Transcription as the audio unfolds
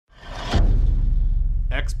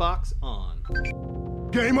Xbox on.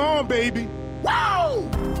 Game on, baby! Wow!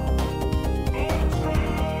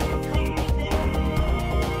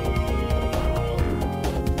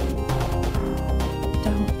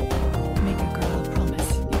 Don't make a girl a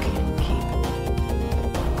promise you can't keep.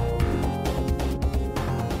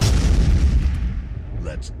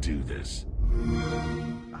 Let's do this.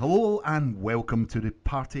 Hello and welcome to the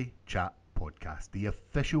Party Chat Podcast, the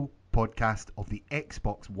official podcast of the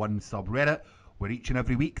Xbox One subreddit, where each and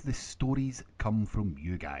every week the stories come from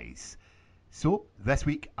you guys. So this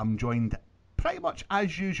week I'm joined pretty much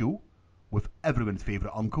as usual with everyone's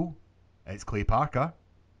favourite uncle. It's Clay Parker.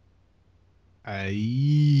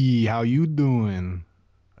 Hey, how you doing?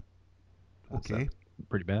 Okay.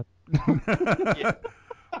 Pretty bad.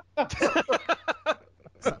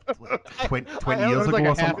 20 years ago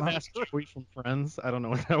or something like that? Tweet from Friends. I don't know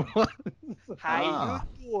what that was. How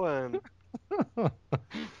you doing?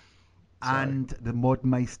 And the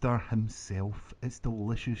Modmeister himself, it's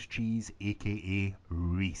Delicious Cheese, aka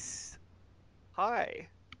Rhys. Hi,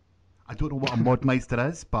 I don't know what a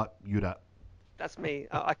Modmeister is, but you're it. that's me.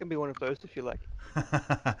 I can be one of those if you like.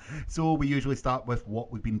 So we usually start with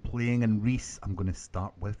what we've been playing, and Rhys, I'm going to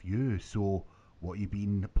start with you. So what have you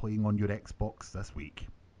been playing on your Xbox this week?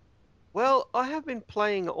 Well, I have been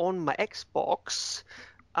playing on my Xbox.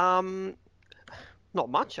 Not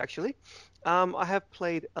much actually. I have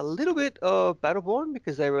played a little bit of Battleborn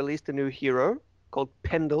because they released a new hero called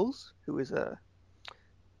Pendles, who is a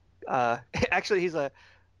actually he's a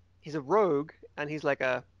rogue, and he's like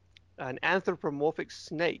an anthropomorphic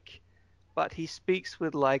snake, but he speaks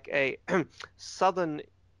with like a southern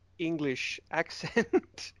English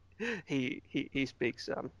accent. he speaks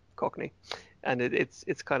Cockney, and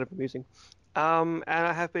it's kind of amusing. And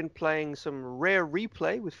I have been playing some Rare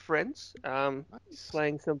Replay with friends,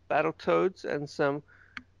 playing some Battletoads and some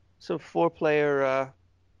 4-player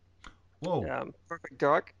Whoa. Perfect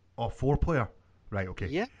Dark. Oh, 4-player. Right, okay.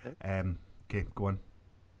 Yeah. Okay, go on.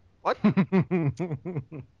 What? What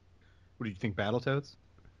do you think, Battletoads?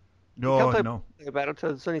 No.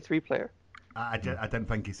 Battletoads, it's only 3-player. I didn't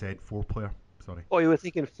think he said 4-player. Sorry. Oh, you were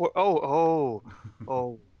thinking 4? Oh.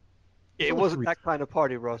 It wasn't that kind of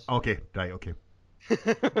party, Ross. Okay, right, okay.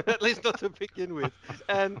 At least not to begin with.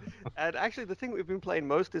 And actually, the thing we've been playing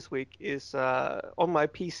most this week is on my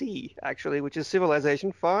PC, actually, which is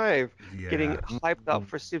Civilization 5. Yeah. Getting hyped up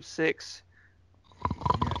for Civ 6.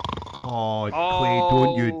 Oh, Clay,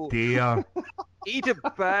 don't you dare. Eat a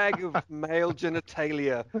bag of male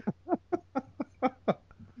genitalia.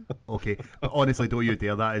 Okay, but honestly, don't you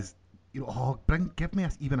dare. That is, give me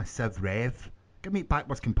even a Civ Rev. Give me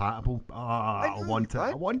backwards compatible. I want it.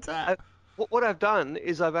 right? I want it. What I've done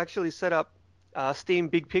is I've actually set up Steam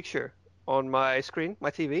Big Picture on my screen, my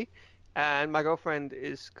TV, and my girlfriend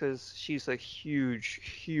is, because she's a huge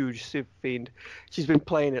Civ fiend, she's been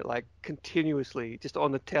playing it like continuously, just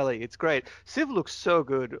on the telly. It's great. Civ looks so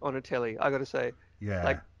good on a telly, I gotta say. Yeah.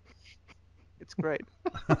 Like, it's great.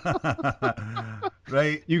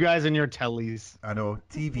 Right. You guys and your tellies. I know.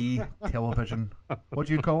 TV, television. What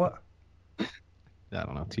do you call it? I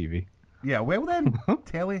don't know. TV. Yeah, well then.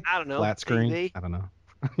 Telly. I don't know. Flat screen. TV. I don't know.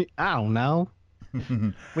 I don't know.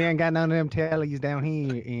 We ain't got none of them tellies down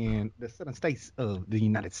here in the southern states of the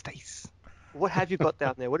United States. What have you got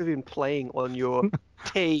down there? What have you been playing on your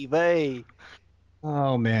TV?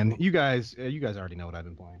 Oh man, you guys already know what I've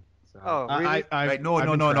been playing. So, Oh, really? Right, no. I've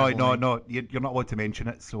been traveling. You're not allowed to mention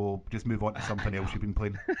it, so just move on to something else you've been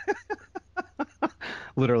playing.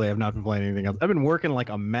 Literally, I've not been playing anything else. I've been working like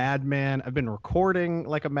a madman. I've been recording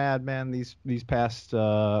like a madman these past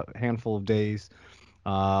handful of days,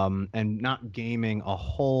 and not gaming a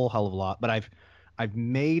whole hell of a lot. But I've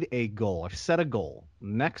made a goal. I've set a goal.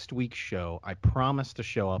 Next week's show, I promise to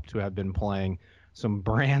show up to have been playing some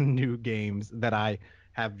brand new games that I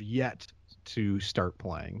have yet to start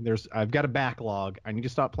playing. I've got a backlog. I need to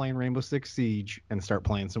stop playing Rainbow Six Siege and start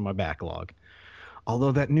playing some of my backlog.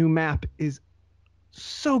 Although that new map is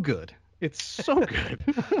so good. It's so good.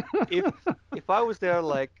 If I was there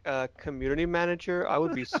like a community manager, I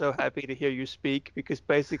would be so happy to hear you speak, because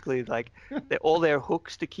basically like all their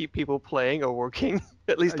hooks to keep people playing are working,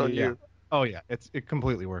 at least on you. Oh yeah, it's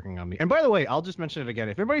completely working on me. And by the way, I'll just mention it again.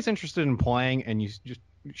 If anybody's interested in playing, and you just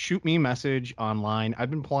shoot me a message online. I've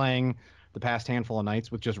been playing the past handful of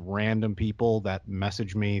nights with just random people that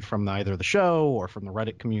message me from either the show or from the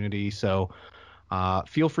Reddit community. So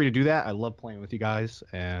feel free to do that. I love playing with you guys,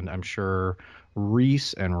 and I'm sure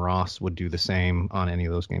Rhys and Ross would do the same on any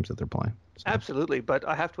of those games that they're playing. So. Absolutely, but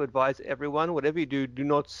I have to advise everyone, whatever you do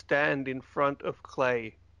not stand in front of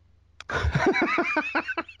Clay.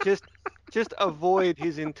 Just avoid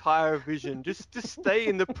his entire vision. Just stay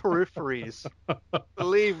in the peripheries.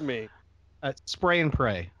 Believe me. Spray and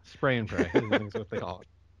pray. Spray and pray. I think is what they call it.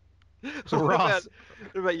 So What Ross,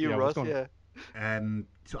 about you, yeah, Ross? what's going on? Yeah.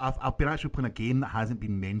 So I've been actually playing a game that hasn't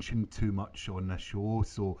been mentioned too much on this show.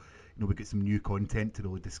 So we get some new content to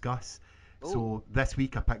really discuss. So this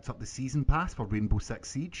week I picked up the season pass for Rainbow Six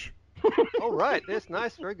Siege. All right. That's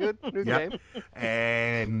nice. Very good. New game.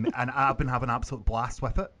 And I've been having an absolute blast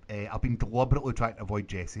with it. I've been deliberately trying to avoid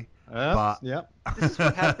Jesse. But Yep. This is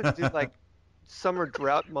what happens in like summer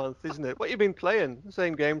drought month, isn't it? What you been playing? The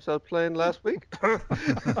same games I was playing last week. but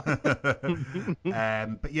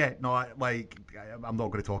yeah, no, I'm not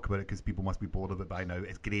going to talk about it because people must be bored of it by now.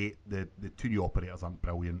 It's great. The two new operators aren't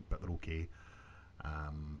brilliant, but they're okay.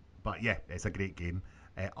 But yeah, it's a great game.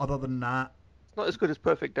 Other than that, It's not as good as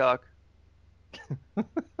Perfect Dark.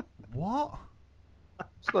 what?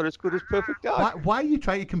 It's not as good as Perfect Dark. Why are you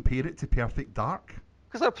trying to compare it to Perfect Dark?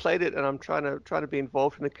 Because I played it and I'm trying to be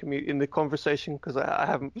involved in the conversation because I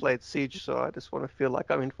haven't played Siege, so I just want to feel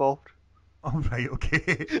like I'm involved. All right,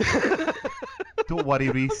 okay. Don't worry,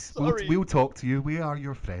 Rhys. Sorry. We'll talk to you. We are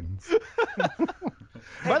your friends.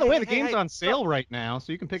 By the way, the hey, game's hey, on sale right now,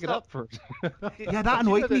 so you can pick it Stop. up for. Yeah, that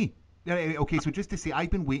annoyed me. Yeah, okay, so just to say, I've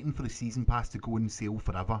been waiting for the season pass to go on sale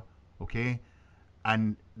forever, okay?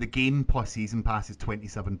 And the game plus season pass is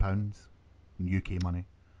 £27 in UK money.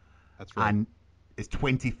 That's right. And it's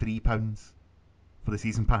 £23 for the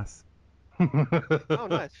season pass. Oh,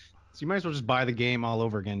 nice. So you might as well just buy the game all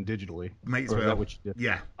over again digitally. Might as Or is well. that what you did?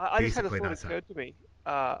 Yeah, I just had a basically thought that's it. occurred to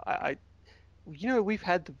me. We've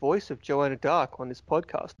had the voice of Joanna Dark on this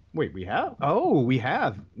podcast. Wait, we have? Oh, we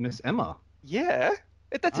have Miss Emma. Yeah,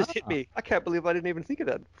 that just hit Ah. me. I can't believe I didn't even think of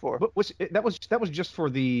that before. But that was just for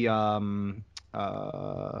the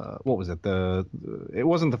what was it? It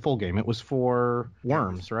wasn't the full game. It was for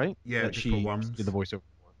Worms, right? Yeah, that just she for Worms. did the voiceover.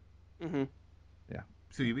 Mm-hmm.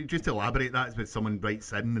 So you just elaborate that when someone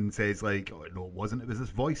writes in and says like, "Oh no, it wasn't. It was this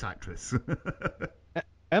voice actress."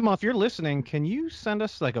 Emma, if you're listening, can you send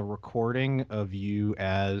us like a recording of you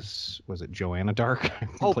as Joanna Dark?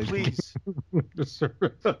 Oh, Played the please.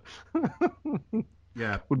 game.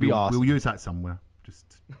 Yeah, Would be awesome. We'll use that somewhere.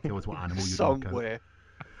 Just tell us what animal you Somewhere.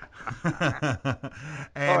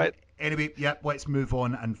 All right. Anyway, let's move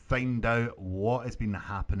on and find out what has been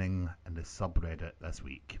happening in the subreddit this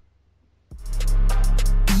week.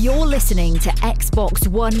 You're listening to Xbox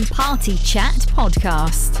One Party Chat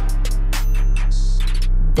Podcast.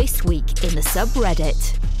 This week in the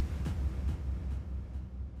subreddit.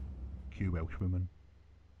 Cue Welshwoman.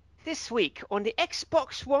 This week on the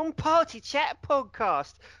Xbox One Party Chat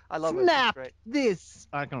Podcast. I love it. Snap She's great. this.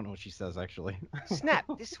 I don't know what she says actually. Snap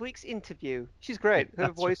this week's interview. She's great. Her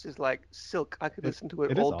That's voice is like silk. I could listen to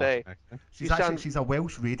it It is all day. awesome, actually. She's a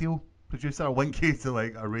Welsh radio producer. I'll link you to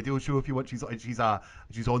like a radio show if you want. She's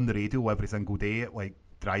on the radio every single day at like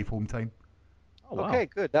drive home time. Oh, wow. Okay,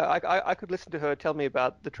 good. I could listen to her tell me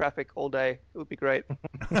about the traffic all day. It would be great.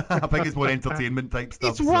 I think it's more entertainment type stuff.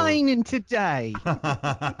 It's raining today.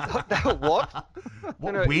 What?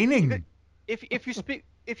 What, No, raining? If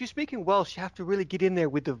you're speaking Welsh, you have to really get in there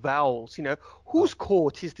with the vowels. Whose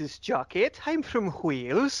coat is this jacket? I'm from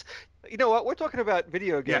Wales. You know what? We're talking about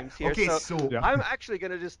video games here. Okay, so Yeah. I'm actually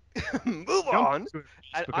going to just move on,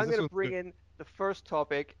 and I'm going to bring in the first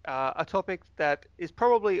topic, a topic that is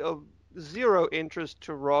probably of zero interest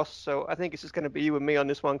to Ross. So I think it's just going to be you and me on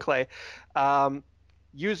this one, Clay.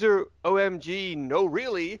 User OMG No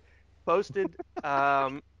Really posted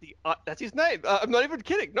that's his name. I'm not even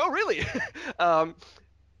kidding. No, really.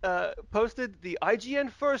 Posted the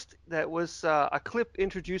IGN first. That was a clip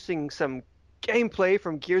introducing some gameplay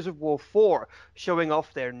from Gears of War 4, showing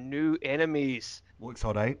off their new enemies. Looks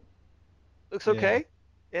alright. Looks okay.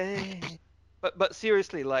 Yeah. But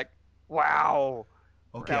seriously, like, wow.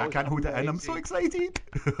 Okay, That I was can't hold it in. I'm so excited.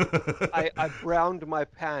 I browned my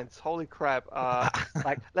pants. Holy crap!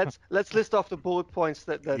 Like let's list off the bullet points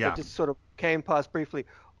that just sort of came past briefly.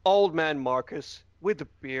 Old man Marcus with the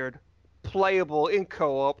beard, playable in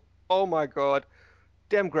co-op. Oh my god,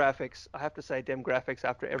 dem graphics. I have to say dem graphics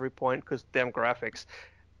after every point because dem graphics.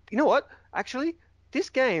 You know what? Actually, this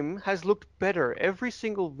game has looked better every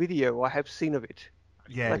single video I have seen of it.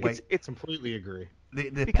 Yeah, Like it's Completely agree. the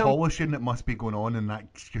become- polishing that must be going on in that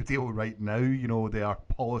studio right now. They are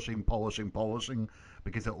polishing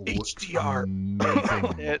because it looks HDR.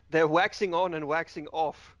 amazing. they're waxing on and waxing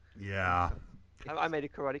off. Yeah. I made a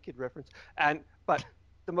Karate Kid reference. But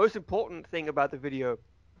the most important thing about the video,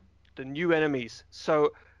 the new enemies.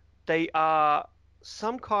 So they are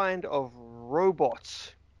some kind of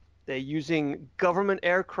robots They're using government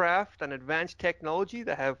aircraft and advanced technology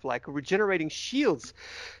that have like regenerating shields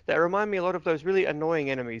that remind me a lot of those really annoying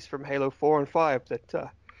enemies from Halo 4 and 5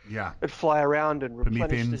 that fly around and replenish the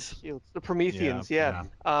Prometheans. shields. The Prometheans, Yeah.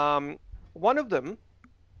 one of them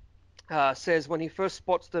says when he first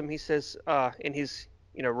spots them, he says in his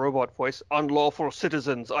robot voice, "Unlawful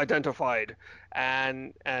citizens identified,"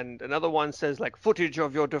 and another one says like, "Footage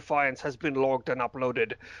of your defiance has been logged and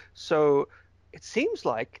uploaded." So it seems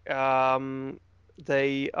like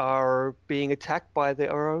they are being attacked by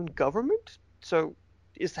their own government. So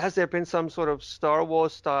has there been some sort of Star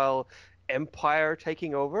Wars style empire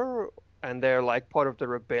taking over, and they're like part of the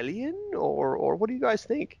rebellion, or what do you guys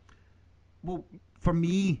think? Well, for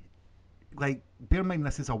me, like, bear in mind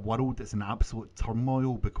this is a world that's in absolute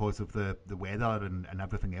turmoil because of the weather and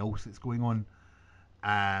everything else that's going on.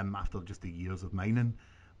 After just the years of mining,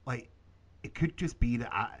 like, it could just be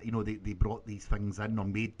that they brought these things in or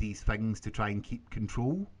made these things to try and keep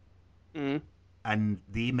control, and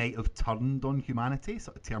they might have turned on humanity,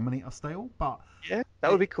 sort of Terminator style. But yeah, that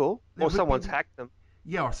would be cool. Or someone's be, hacked them.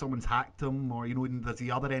 Yeah, or someone's hacked them, or and there's the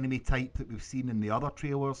other enemy type that we've seen in the other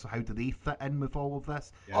trailers. So how do they fit in with all of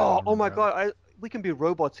this? Yeah, oh my God! We can be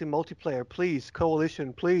robots in multiplayer, please.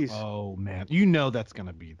 Coalition, please. Oh man, that's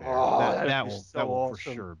gonna be there. Oh, that will awesome. for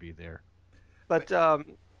sure be there. But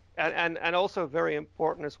and also very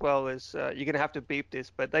important as well is you're gonna have to beep this,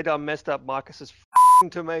 but they done messed up Marcus's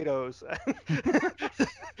tomatoes.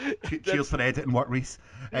 Cheers for editing work, Rhys.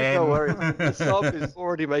 No worries. The sub is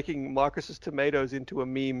already making Marcus's tomatoes into a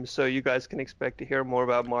meme, so you guys can expect to hear more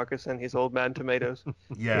about Marcus and his old man tomatoes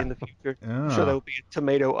in the future. I'm sure there'll be a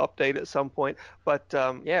tomato update at some point. But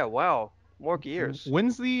yeah, wow, more Gears.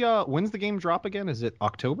 When's the game drop again? Is it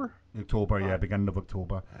October? October, yeah, beginning of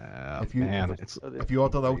October. If you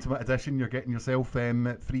order the Ultimate Edition, you're getting yourself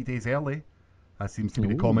 3 days early. That seems to be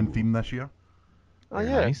the common theme this year. Oh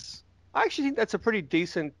yeah. Nice. I actually think that's a pretty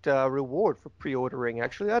decent reward for pre-ordering.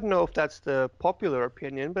 Actually, I don't know if that's the popular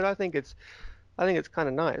opinion, but I think it's kind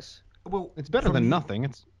of nice. Well, it's better than nothing.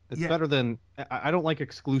 It's better than. I don't like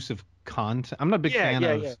exclusive content. I'm not a big fan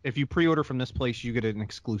of if you pre-order from this place, you get an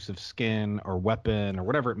exclusive skin or weapon or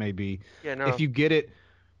whatever it may be. Yeah, no. If you get it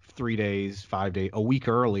 3 days, 5 days, a week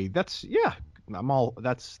early, that's a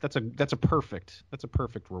perfect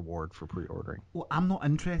reward for pre-ordering. Well, I'm not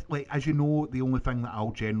interested. Like, as you know, the only thing that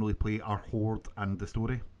I'll generally play are Horde and the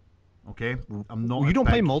story. Okay, I'm not. You don't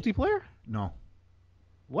play multiplayer? No.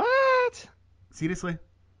 What? Seriously?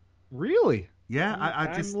 Really? Yeah,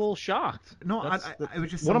 I'm just a little shocked. No, it was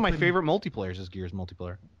just one of my favorite multiplayers is Gears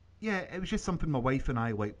multiplayer. Yeah, it was just something my wife and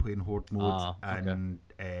I like playing Horde mode, and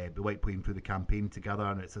we like playing through the campaign together,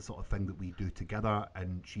 and it's a sort of thing that we do together,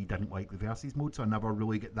 and she didn't like the Versus mode, so I never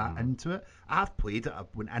really get that into it. I've played it,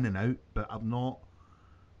 I've went in and out, but I'm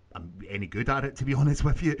any good at it, to be honest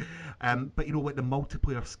with you. But like the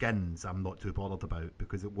multiplayer skins, I'm not too bothered about,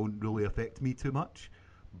 because it won't really affect me too much.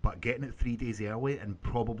 But getting it 3 days early and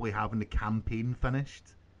probably having the campaign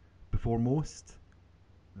finished before most,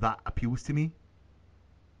 that appeals to me.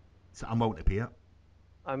 So I'm willing to pay it.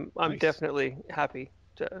 I'm definitely happy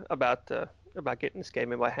about getting this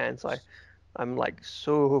game in my hands. I'm like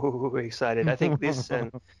so excited. I think this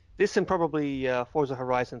and probably Forza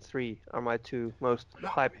Horizon 3 are my two most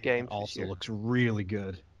hyped games. Also this year. Looks really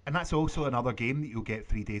good. And that's also another game that you'll get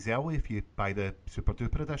 3 days early if you buy the Super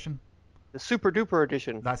Duper edition. The Super Duper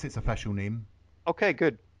edition. That's its official name. Okay,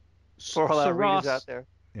 good. For all our readers out there.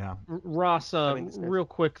 Yeah. Ross, real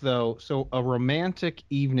quick though, so a romantic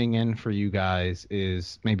evening in for you guys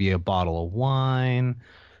is maybe a bottle of wine,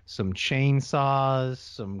 some chainsaws,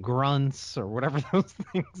 some grunts, or whatever those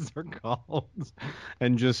things are called,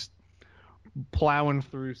 and just plowing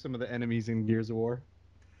through some of the enemies in Gears of War.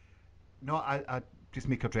 No, I just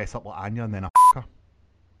make her dress up like Anya and then I f***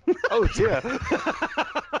 her. Oh dear.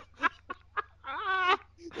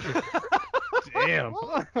 Damn.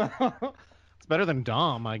 It's better than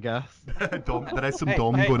Dom, I guess. There is some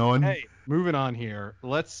Dom going on. Hey. Moving on here.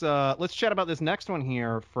 Let's chat about this next one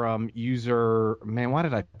here from user. Man, why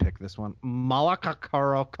did I pick this one?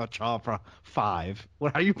 Malakakaro Kachafra 5.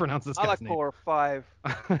 How do you pronounce this guy's name? Malakor 5.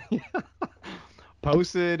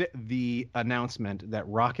 Posted the announcement that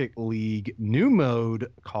Rocket League new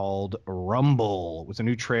mode called Rumble. It was a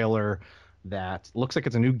new trailer that looks like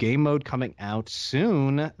it's a new game mode coming out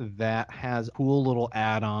soon that has cool little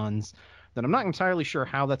add-ons that I'm not entirely sure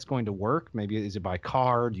how that's going to work. Maybe is it by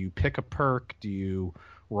card? Do you pick a perk? Do you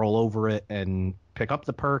roll over it and pick up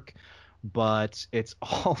the perk? But it's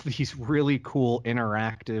all these really cool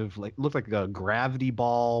interactive, look like a gravity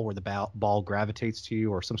ball where the ball gravitates to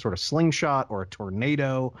you, or some sort of slingshot or a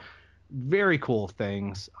tornado. very cool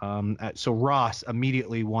things. So Ross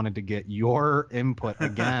immediately wanted to get your input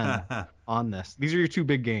again on this. These are your two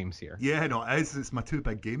big games here. Yeah, no, it is. It's my two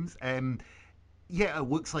big games. Yeah, it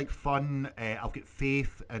looks like fun. I've got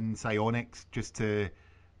faith in Psyonix just to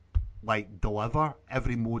like deliver.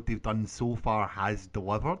 Every mode they've done so far has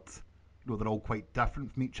delivered. You know, they're all quite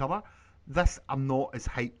different from each other. This I'm not as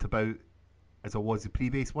hyped about as I was the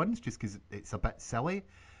previous ones, just because it's a bit silly.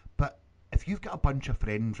 But if you've got a bunch of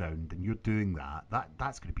friends round and you're doing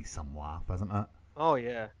that's going to be some laugh, isn't it? Oh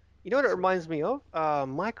yeah. You know what it reminds me of?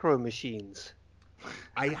 Micro Machines.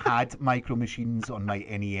 I had Micro Machines on my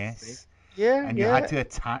NES. Yeah, And you had to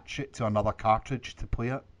attach it to another cartridge to play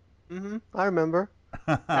it. I remember.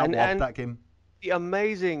 I loved that game. The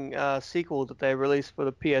amazing sequel that they released for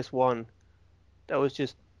the PS1, that was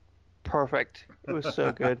just perfect. It was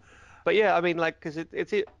so good. But yeah, I mean, like, because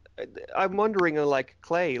I'm wondering, like,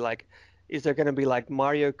 Clay, like, is there going to be like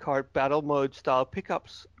Mario Kart battle mode style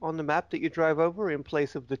pickups on the map that you drive over in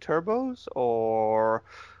place of the turbos, or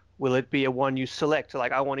will it be a one you select?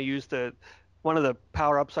 Like, I want to use one of the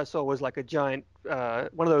power-ups I saw was like a giant,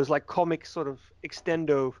 one of those like comic sort of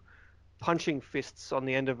extendo punching fists on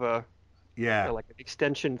the end of like an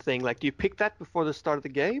extension thing. Like, do you pick that before the start of the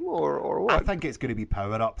game, or what? I think it's going to be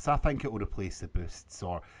power-ups. I think it will replace the boosts,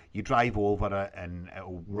 or you drive over it and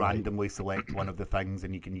it'll randomly select one of the things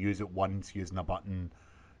and you can use it once using a button.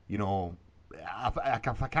 You know, I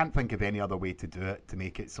can't think of any other way to do it to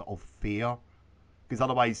make it sort of fair, because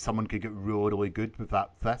otherwise someone could get really, really good with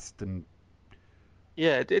that fist and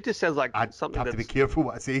yeah, it just sounds like I'd something have to be that's... careful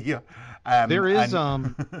what I say here. There is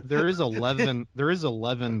 11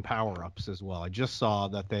 power-ups as well. I just saw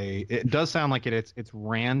that it does sound like it's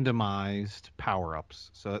randomized power-ups.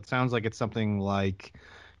 So it sounds like it's something like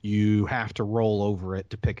you have to roll over it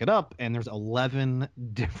to pick it up, and there's 11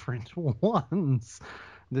 different ones.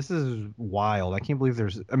 This is wild. I can't believe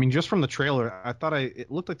just from the trailer, I thought it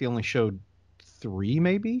looked like they only showed 3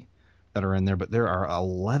 maybe that are in there, but there are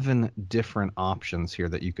 11 different options here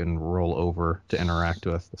that you can roll over to interact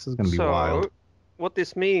with. This is going to be wild. What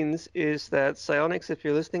this means is that Psyonix, if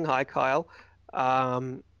you're listening, hi Kyle,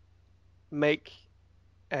 make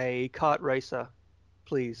a kart racer,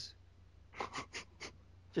 please.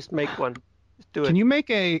 Just make one. Just do it. Can you make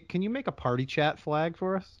a party chat flag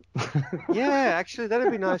for us? Yeah, actually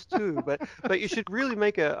that'd be nice too. But you should really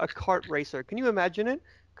make a kart racer. Can you imagine it?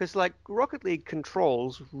 Because like Rocket League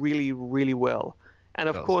controls really, really well, and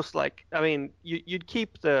of course, like, I mean, you'd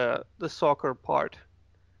keep the soccer part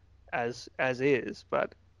as is,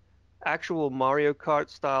 but actual Mario Kart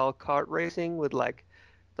style kart racing with like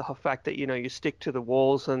the fact that you stick to the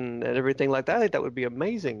walls and everything like that, I think that would be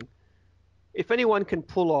amazing. If anyone can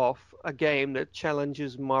pull off a game that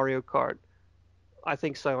challenges Mario Kart, I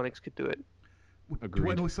think Psyonix could do it. Agreed. Do you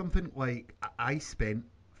want to know something? Like, I spent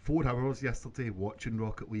 4 hours yesterday watching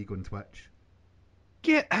Rocket League on Twitch.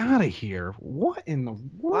 Get out of here. What in the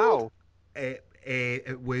world? Wow.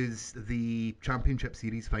 It was the Championship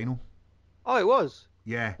Series final. Oh, it was?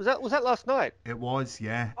 Yeah. Was that last night? It was,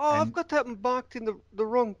 yeah. Oh, I've got that marked in the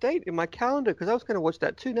wrong date in my calendar, because I was going to watch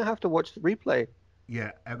that too. Now I have to watch the replay.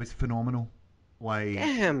 Yeah, it was phenomenal. Like,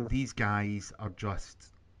 damn, these guys are just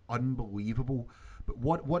unbelievable. But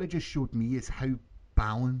what it just showed me is how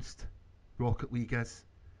balanced Rocket League is.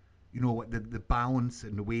 The balance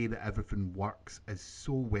and the way that everything works is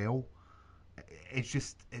so well.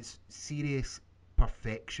 It's serious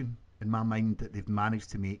perfection in my mind that they've managed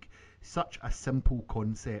to make such a simple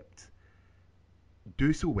concept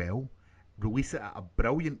do so well, release it at a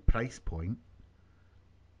brilliant price point,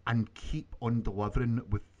 and keep on delivering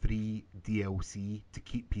with free DLC to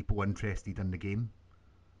keep people interested in the game.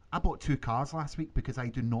 I bought 2 cars last week because I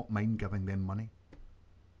do not mind giving them money.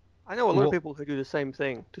 I know a lot of people who do the same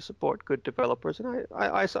thing to support good developers, and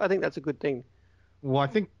I think that's a good thing. Well, I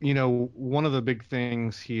think, one of the big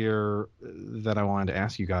things here that I wanted to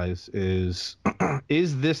ask you guys is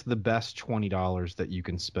this the best $20 that you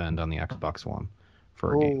can spend on the Xbox One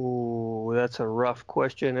for a game? Oh, that's a rough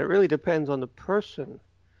question. It really depends on the person.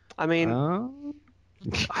 I mean,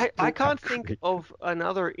 I can't think of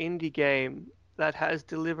another indie game that has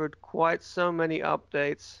delivered quite so many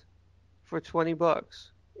updates for $20.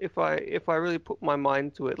 If I really put my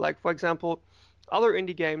mind to it. Like, for example, other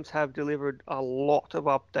indie games have delivered a lot of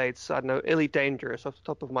updates. I don't know, Elite Dangerous off the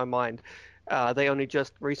top of my mind. They only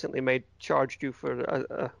just recently made charged you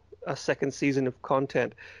for a second season of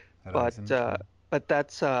content. But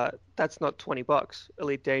that's not $20.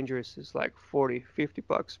 Elite Dangerous is like $40,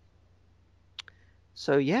 $50.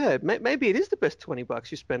 So yeah, maybe it is the best $20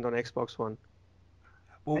 you spend on Xbox One.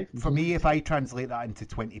 Well, for me, if I translate that into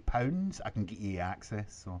 £20, I can get EA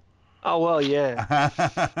access. So Oh well, yeah.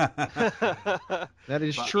 That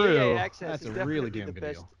is But true. EA Access That's is a definitely really the damn good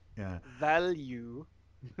best deal. Yeah. value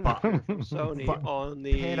But from Sony but on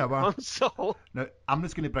the per hour. console. Now I'm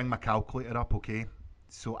just going to bring my calculator up, okay?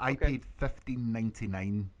 So I Okay. paid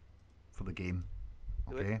 $15.99 for the game,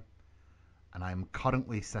 Do it. okay? And I'm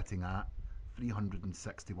currently sitting at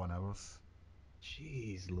 361 hours.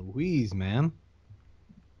 Jeez Louise, man.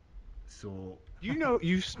 So You know,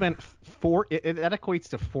 you spent that equates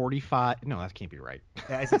to 45. No, that can't be right.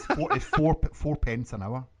 it's four pence an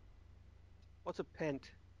hour. What's a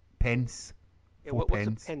pent? Pence. Yeah, Four what's a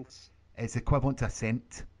pence. pence? It's equivalent to a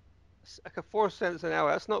cent. Like a 4 cents an hour.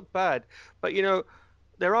 That's not bad. But you know,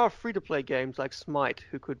 there are free-to-play games like Smite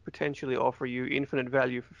who could potentially offer you infinite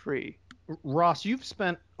value for free. Ross, you've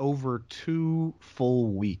spent over 2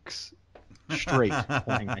 full weeks straight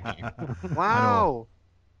playing the game. Wow.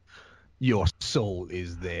 Your soul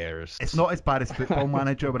is theirs. It's not as bad as Football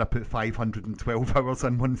Manager, where I put 512 hours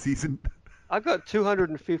in one season. I've got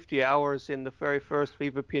 250 hours in the very first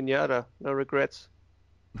Viva Pinata. No regrets.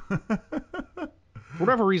 For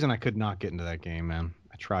whatever reason, I could not get into that game, man.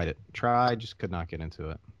 I tried it. Just could not get into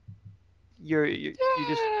it. You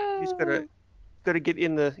just gotta get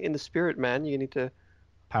in the spirit, man. You need to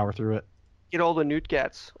Power through it. get all the newt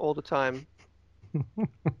gats all the time.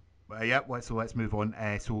 Yeah, so let's move on.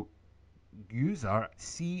 So user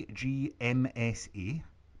CGMSA,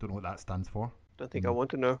 don't know what that stands for. Don't think I want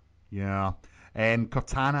to know. Yeah.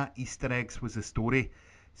 Cortana Easter eggs was the story.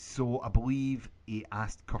 So I believe he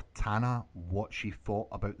asked Cortana what she thought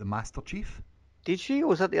about the Master Chief. Did she, or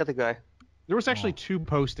was that the other guy? There was actually 2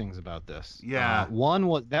 postings about this. Yeah. One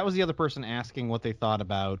was the other person asking what they thought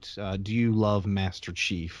about do you love Master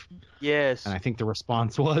Chief? Yes. And I think the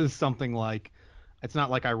response was something like, it's not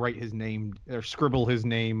like I write his name or scribble his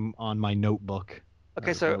name on my notebook.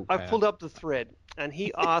 Okay, or so notepad. I pulled up the thread, and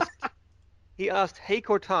he asked, "Hey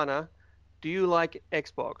Cortana, do you like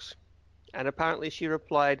Xbox?" And apparently she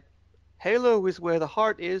replied, "Halo is where the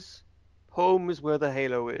heart is, home is where the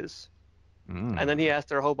halo is." And then he asked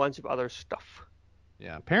her a whole bunch of other stuff.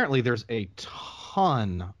 Yeah, apparently there's a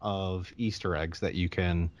ton of Easter eggs that you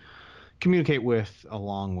can communicate with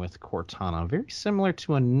along with Cortana, very similar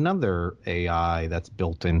to another AI that's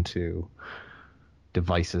built into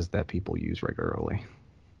devices that people use regularly.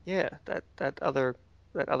 Yeah, that other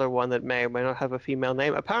one that may or may not have a female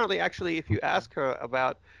name. Apparently, actually, if you ask her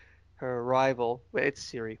about her rival, well, it's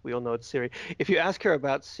Siri. We all know it's Siri. If you ask her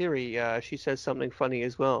about Siri, she says something funny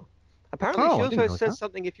as well. Apparently, Oh, she I didn't also know says that.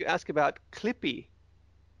 something if you ask about Clippy.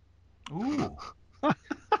 Ooh.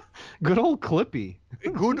 Good old Clippy.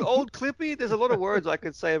 Good old Clippy. There's a lot of words I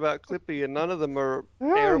could say about Clippy, and none of them are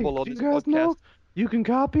airable on this podcast. You can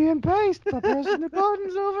copy and paste by pressing the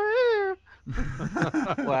buttons over here.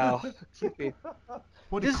 Wow, Clippy.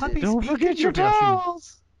 Well, did This- Clippy Don't speak forget in your version?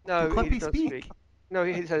 towels. No, Did Clippy he does not speak? speak. No,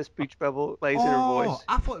 he had a speech bubble plays in her voice.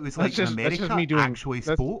 I thought it was like That's in just America me doing- actually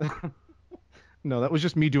that's- spoke. No, that was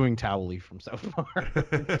just me doing Towley from South Park.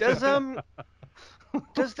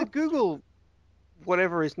 Does the Google,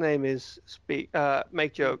 whatever his name is,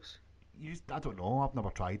 make jokes? I don't know. I've never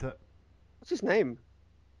tried it. What's his name?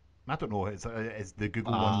 I don't know. Is the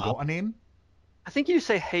Google one got a name? I think you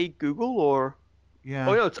say "Hey Google" or Yeah.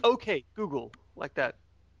 oh no, it's "Okay Google" like that.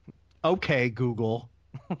 Okay, Google.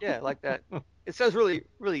 Yeah, like that. It sounds really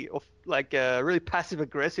really passive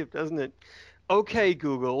aggressive, doesn't it? Okay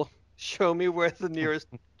Google, show me where the nearest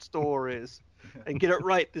store is, and get it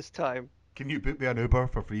right this time. Can you book me an Uber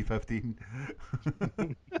for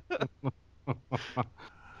 $3.15?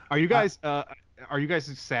 Are you guys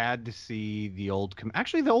sad to see the old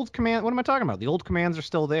actually the old command? What am I talking about? The old commands are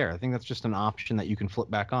still there. I think that's just an option that you can flip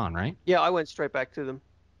back on, right? Yeah, I went straight back to them.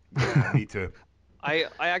 Me too. I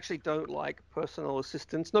actually don't like personal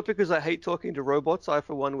assistants, not because I hate talking to robots. I,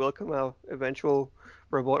 for one, welcome our eventual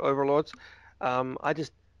robot overlords. I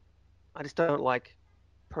just don't like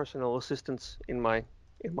personal assistants in my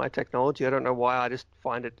technology. I don't know why. I just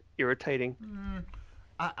find it irritating.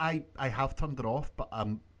 I have turned it off, but I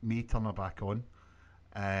may turn it back on.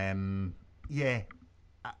 Yeah.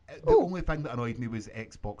 The only thing that annoyed me was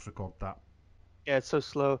Xbox record that. Yeah, it's so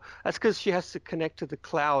slow. That's because she has to connect to the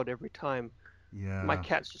cloud every time. Yeah. My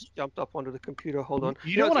cat's just jumped up onto the computer. Hold on.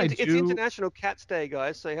 You know what it's I do? International Cats Day,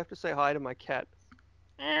 guys, so you have to say hi to my cat.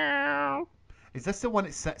 Is this the one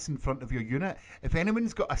that sits in front of your unit? If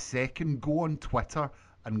anyone's got a second, go on Twitter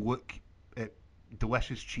and look at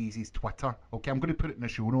Delicious Cheesy's Twitter. Okay, I'm going to put it in the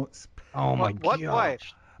show notes. Oh my What? god! Why?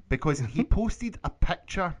 Because he posted a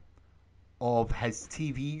picture of his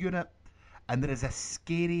TV unit, and there is a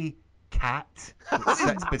scary cat that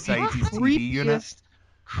sits beside his TV unit.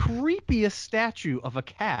 Creepiest statue of a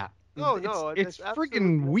cat No, no, it's that's absolutely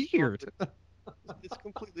freaking weird. It's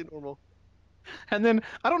completely normal. And then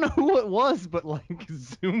I don't know who it was, but like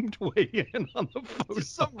zoomed way in on the photo.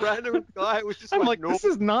 Just some random guy was just I'm like, no. this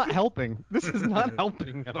is not helping. This is not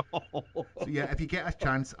helping at all. So yeah, if you get a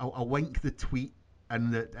chance, I'll link the tweet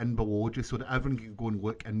in below just so that everyone can go and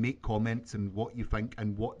look and make comments on what you think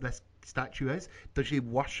and what this statue is. Does she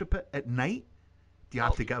worship it at night? Do you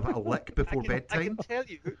have to give it a lick before I bedtime? can tell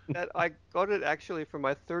you that I got it actually for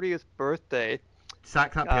my 30th birthday.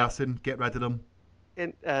 Sack that person, get rid of them.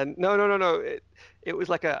 And no. It was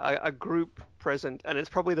like a group present, and it's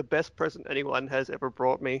probably the best present anyone has ever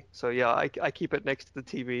brought me. So yeah, I keep it next to the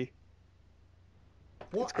TV.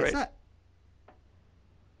 What great. is it?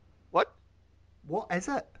 What? What is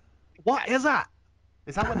it? What is that?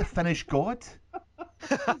 Is that what the Finnish god?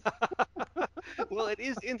 Well, it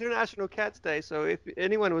is International Cats Day, so if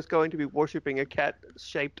anyone was going to be worshipping a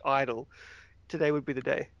cat-shaped idol, today would be the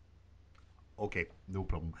day. Okay, no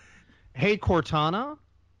problem. Hey Cortana,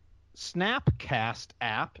 Snapcast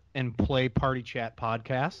app and play Party Chat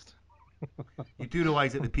podcast. You do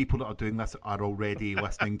realise that the people that are doing this are already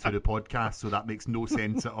listening to the podcast, so that makes no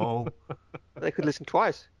sense at all. They could listen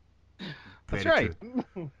twice. That's Very right.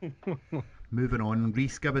 true. Moving on,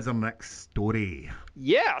 Rhys, give us our next story.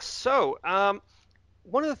 Yeah, so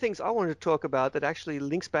one of the things I wanted to talk about that actually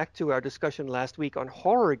links back to our discussion last week on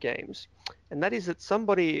horror games, and that is that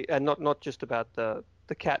somebody, and not just about the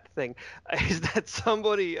cat thing, is that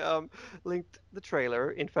somebody linked the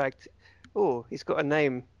trailer. In fact, he's got a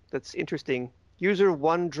name that's interesting. User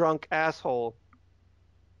One Drunk Asshole.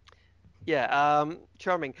 Yeah,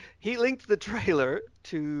 charming. He linked the trailer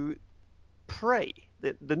to Prey,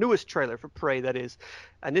 the newest trailer for Prey, that is.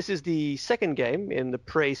 And this is the second game in the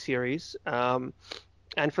Prey series. And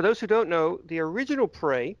for those who don't know, the original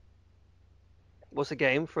Prey was a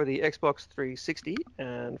game for the Xbox 360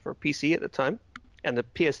 and for PC at the time, and the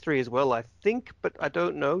PS3 as well, I think, but I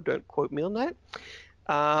don't know. Don't quote me on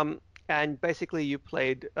that. And basically, you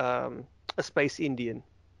played a space Indian.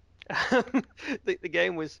 The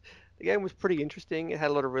game was pretty interesting. It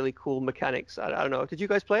had a lot of really cool mechanics. I don't know. Did you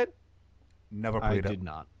guys play it? Never I played it. did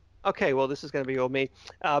not. Okay, well, this is going to be all me.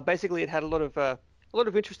 Basically, it had a lot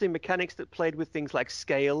of interesting mechanics that played with things like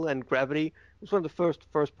scale and gravity. It was one of the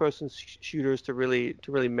first person shooters to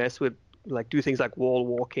really mess with, like, do things like wall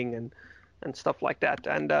walking and stuff like that.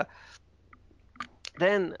 And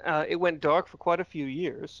then it went dark for quite a few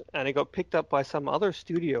years, and it got picked up by some other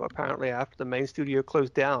studio apparently after the main studio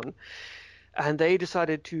closed down, and they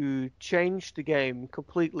decided to change the game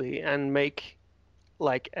completely and make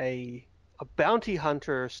like a bounty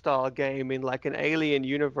hunter style game in like an alien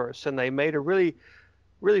universe. And they made a really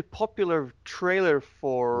popular trailer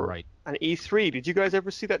for an E3. Did you guys ever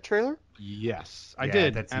see that trailer? Yes, I Yeah,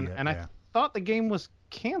 did. that's And it, I yeah. thought the game was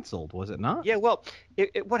canceled, was it not? Yeah, well,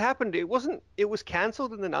 what happened, it was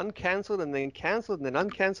canceled and then uncanceled and then canceled and then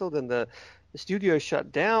uncanceled, and the studio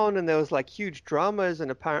shut down, and there was like huge dramas,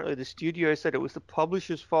 and apparently the studio said it was the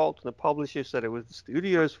publisher's fault, and the publisher said it was the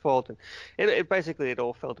studio's fault, and it basically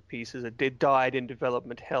all fell to pieces. It died in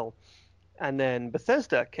development hell. And then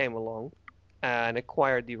Bethesda came along and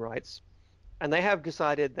acquired the rights, and they have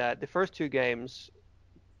decided that the first two games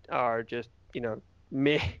are just,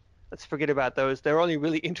 meh. Let's forget about those. They're only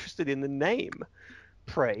really interested in the name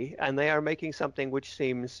Prey, and they are making something which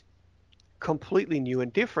seems completely new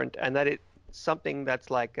and different, and that it's something that's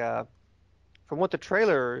like, from what the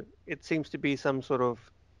trailer, it seems to be some sort of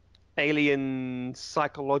alien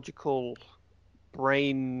psychological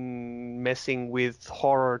brain messing with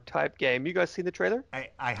horror type game. You guys seen the trailer?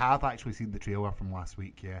 I have actually seen the trailer from last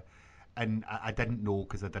week, yeah. And I didn't know,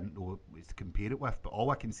 because I didn't know what to compare it with, but all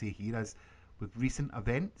I can say here is, with recent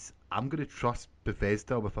events, I'm going to trust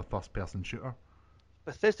Bethesda with a first-person shooter.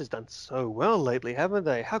 Bethesda's done so well lately, haven't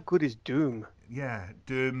they? How good is Doom? Yeah,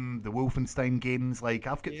 Doom, the Wolfenstein games, like,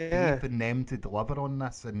 I've got faith in them to deliver on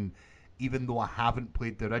this, and even though I haven't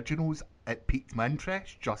played the originals, it piqued my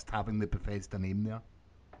interest just having the Bethesda name there.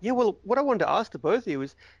 Yeah, well, what I wanted to ask to both of you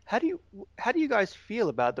is, how do you guys feel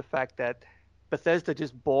about the fact that Bethesda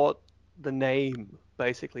just bought the name,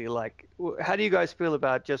 basically? Like, how do you guys feel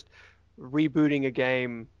about just rebooting a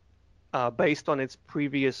game based on its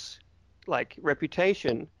previous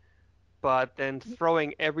reputation, but then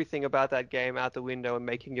throwing everything about that game out the window and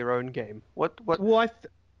making your own game? What? Well,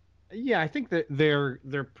 I think that they're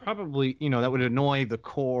probably, that would annoy the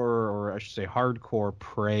core, or I should say hardcore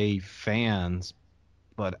Prey fans.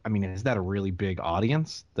 But I mean, is that a really big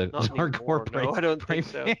audience? The hardcore Prey, no, I don't Prey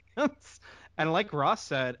think so. fans? And like Ross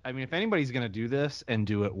said, I mean, if anybody's going to do this and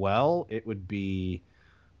do it well, it would be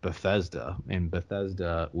Bethesda. In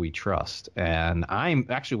Bethesda, we trust. And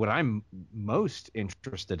what I'm most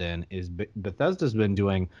interested in is Bethesda's been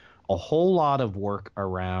doing a whole lot of work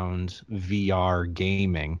around VR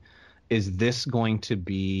gaming. Is this going to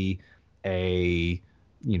be a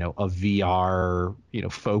VR,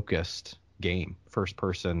 focused game, first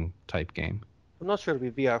person type game? I'm not sure it'll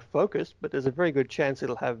be VR focused, but there's a very good chance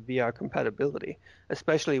it'll have VR compatibility,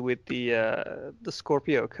 especially with the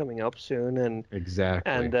Scorpio coming up soon, and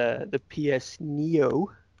Exactly. the PS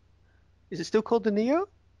Neo. Is it still called the Neo?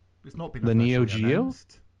 It's not been The officially Neo Geo?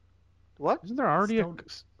 announced. What? Isn't there already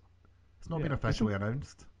It's not been officially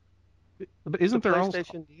announced. but isn't The there also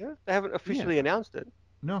PlayStation Neo? They haven't officially announced it.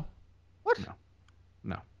 No. What?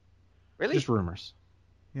 No. Really? Just rumors.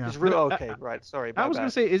 Yeah. Just okay, right. Sorry. I was going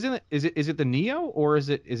to say, is it the Neo, or is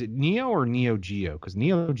it Neo or Neo Geo? Because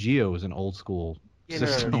Neo Geo is an old school Yeah,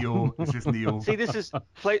 system. Neo. It's just Neo. See, this is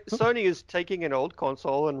Sony is taking an old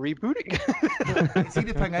console and rebooting. See,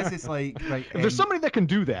 the thing is, it's like right. If there's somebody that can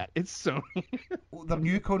do that, it's Sony. Their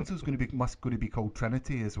new console's going to be called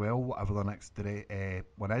Trinity as well, whatever the next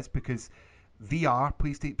one is, because VR,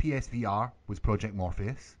 PlayStation PSVR was Project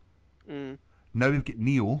Morpheus. Mm. Now we've got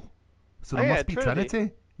Neo, so there must be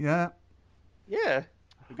Trinity. Yeah. Yeah.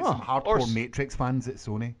 We've got some hardcore Matrix fans at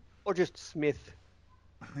Sony. Or just Smith.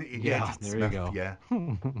 Yeah, just there Smith, you go. Yeah.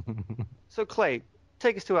 So Clay,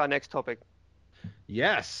 take us to our next topic.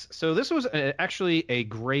 Yes. So this was actually a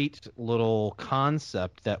great little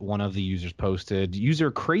concept that one of the users posted.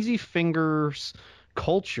 User Crazy Fingers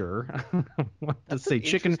Culture. Let's say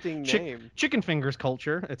chicken fingers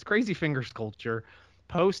culture. It's Crazy Fingers Culture.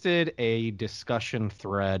 Posted a discussion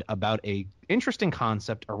thread about a interesting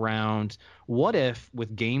concept around what if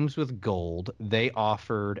with Games with Gold they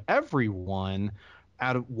offered everyone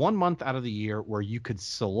out of 1 month out of the year where you could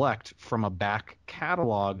select from a back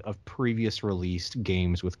catalog of previous released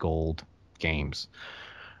Games with Gold games.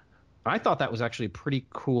 I thought that was actually a pretty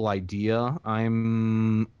cool idea. I've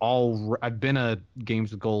been a Games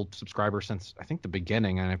with Gold subscriber since I think the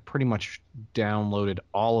beginning, and I've pretty much downloaded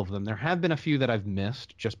all of them. There have been a few that I've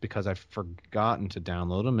missed just because I've forgotten to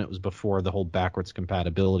download them. It was before the whole backwards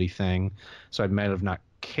compatibility thing, so I might have not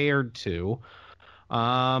cared to.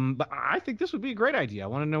 But I think this would be a great idea. I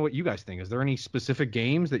want to know what you guys think. Is there any specific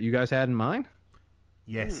games that you guys had in mind?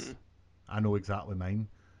 Yes, I know exactly mine.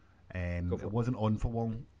 It wasn't on for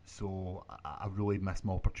long, so I really missed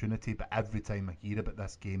my opportunity. But every time I hear about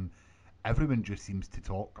this game, everyone just seems to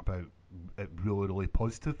talk about it really, really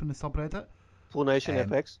positive in the subreddit. Pool Nation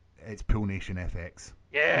FX? It's Pool Nation FX.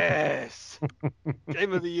 Yes!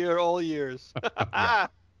 Game of the year, all years. Yeah.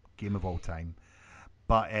 Game of all time.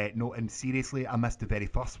 But no, and seriously, I missed the very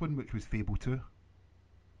first one, which was Fable 2. Or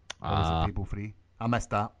was it Fable 3? I missed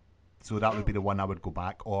that. So that would be the one I would go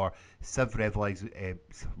back. Or Civ Revolution. We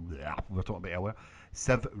were talking about earlier.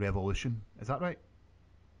 Civ Revolution. Is that right?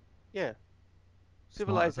 Yeah.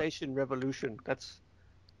 Civilization Revolution. That's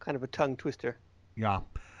kind of a tongue twister. Yeah.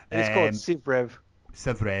 And it's called Civ Rev.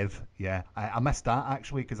 Civ Rev, yeah. I missed that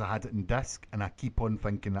actually because I had it in disc, and I keep on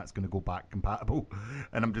thinking that's going to go back compatible,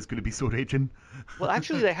 and I'm just going to be so raging. Well,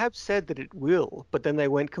 actually, they have said that it will, but then they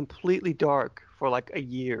went completely dark for like a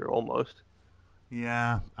year almost.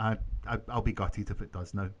 Yeah, I'll be gutted if it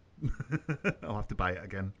does now. I'll have to buy it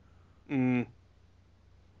again.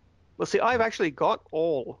 Well, see, I've actually got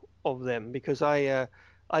all of them because I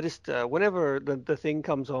just whenever the thing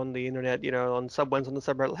comes on the internet, on the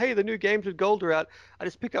subreddit, hey, the new Games with Gold are out. I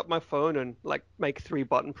just pick up my phone and like make 3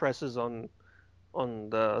 button presses on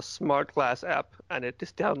the Smart Glass app, and it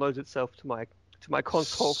just downloads itself to my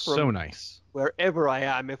console from so nice. Wherever I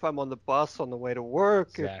am. If I'm on the bus on the way to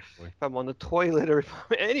work, exactly. if I'm on the toilet, or if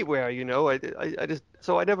I'm anywhere, I've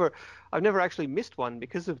never actually missed one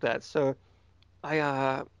because of that. So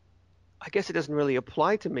I guess it doesn't really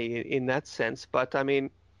apply to me in that sense, but I mean.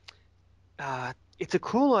 It's a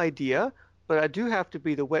cool idea, but I do have to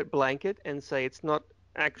be the wet blanket and say it's not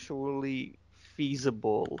actually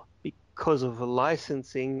feasible because of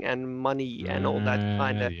licensing and money and all that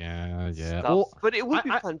kind of stuff. Well, but it would be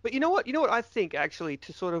fun. But you know what? I think actually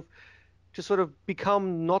to sort of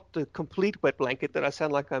become not the complete wet blanket that I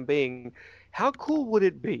sound like I'm being, how cool would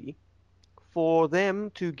it be for them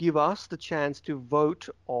to give us the chance to vote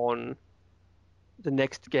on the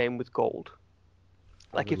next Game with Gold?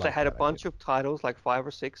 Like if they had a bunch of titles, like 5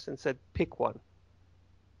 or 6, and said pick one.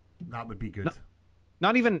 That would be good.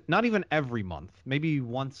 Not even every month. Maybe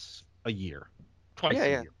once a year, twice a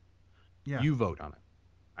year. Yeah. You vote on it.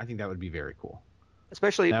 I think that would be very cool.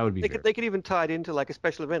 Especially that would be they could even tie it into like a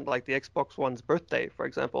special event, like the Xbox One's birthday, for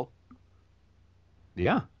example.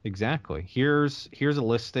 Yeah, exactly. Here's a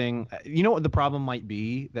listing. You know what the problem might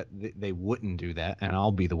be? That they wouldn't do that, and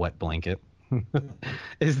I'll be the wet blanket.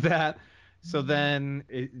 Is that so?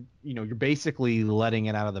 Then you're basically letting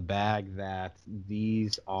it out of the bag that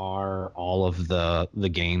these are all of the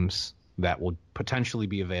games that will potentially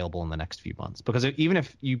be available in the next few months. Because even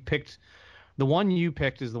if you picked the one you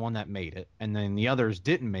picked is the one that made it, and then the others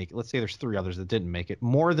didn't make it. Let's say there's 3 others that didn't make it.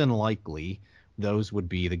 More than likely, those would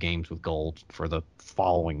be the games with gold for the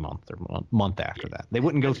following month or month after that. They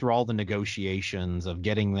wouldn't go through all the negotiations of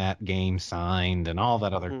getting that game signed and all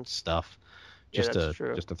that other stuff just to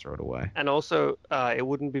throw it away. And also, it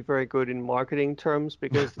wouldn't be very good in marketing terms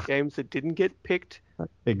because the games that didn't get picked,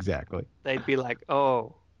 exactly, they'd be like,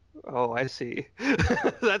 oh, I see.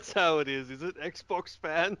 That's how it is it, Xbox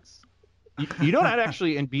fans? You know what I'd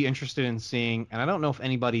actually be interested in seeing, and I don't know if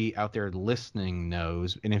anybody out there listening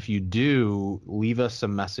knows, and if you do, leave us a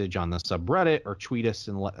message on the subreddit or tweet us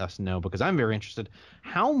and let us know, because I'm very interested.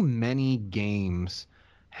 How many games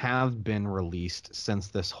have been released since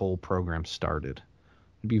this whole program started?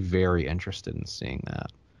 I'd be very interested in seeing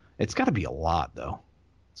that. It's got to be a lot, though.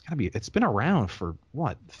 It's been around for,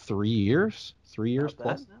 what, 3 years? 3 years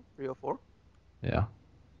plus? 3 or 4? Yeah.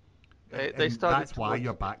 They started. That's why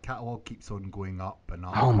your back catalogue keeps on going up and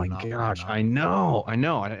up. Oh my and up gosh, and up. I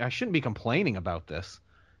know. I shouldn't be complaining about this.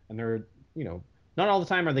 And they're, not all the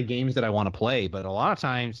time are the games that I want to play, but a lot of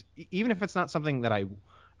times, even if it's not something that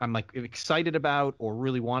I'm like excited about or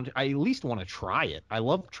really want, I at least want to try it. I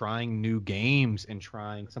love trying new games and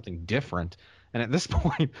trying something different. And at this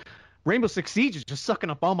point, Rainbow Six Siege is just sucking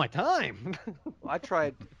up all my time. I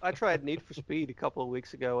tried Need for Speed a couple of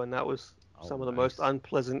weeks ago, and that was some of the most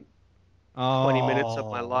unpleasant 20 minutes of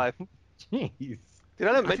my life. Jeez. Did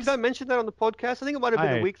I mention that on the podcast? I think it might have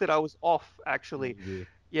been the week that I was off, actually.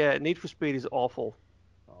 Yeah, Need for Speed is awful.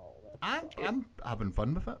 I'm having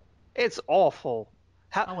fun with it. It's awful.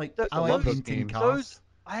 I like painting cars.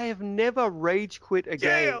 I have never rage quit a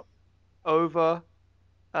game over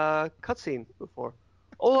a cutscene before.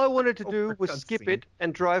 All I wanted to do was skip it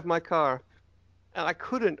and drive my car. And I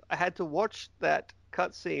couldn't. I had to watch that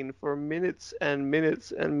cutscene for minutes and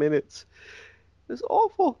minutes and minutes. It was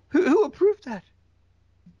awful. Who approved that?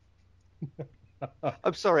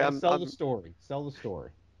 I'm sorry. Sell the story.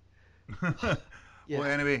 Yeah. Well,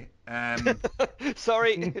 anyway,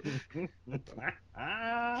 sorry.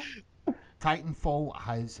 Titanfall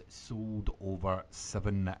has sold over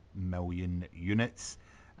 7 million units,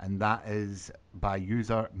 and that is by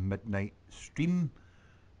user Midnight Stream.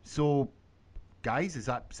 So, guys, does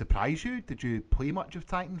that surprise you? Did you play much of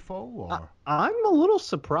Titanfall? Or I'm a little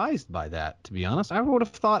surprised by that, to be honest. I would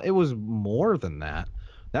have thought it was more than that.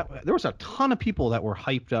 There was a ton of people that were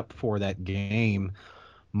hyped up for that game,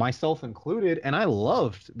 myself included, and I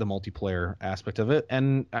loved the multiplayer aspect of it.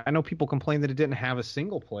 And I know people complain that it didn't have a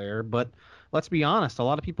single player, but let's be honest, a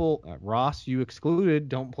lot of people, Ross, you excluded,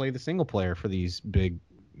 don't play the single player for these big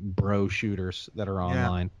bro shooters that are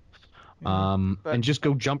online. And just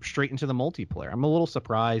go jump straight into the multiplayer. I'm a little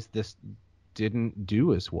surprised this didn't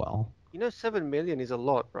do as well. 7 million is a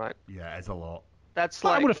lot, right? Yeah, it's a lot. That's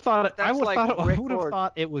like I would have thought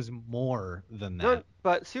thought it was more than that. No,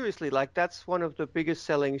 but seriously, that's one of the biggest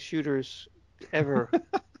selling shooters ever.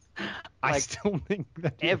 I still think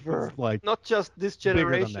that ever, like not just this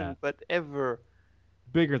generation, but ever.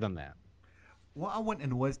 Bigger than that. What I want to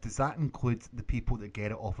know is, does that include the people that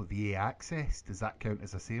get it off of EA Access? Does that count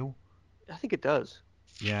as a sale? I think it does.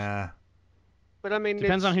 Yeah. But I mean,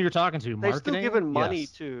 depends on who you're talking to. They've still given money yes.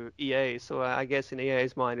 to EA, so I guess in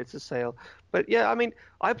EA's mind it's a sale. But yeah, I mean,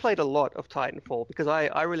 I played a lot of Titanfall because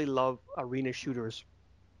I really love arena shooters.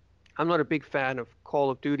 I'm not a big fan of Call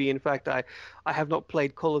of Duty. In fact, I have not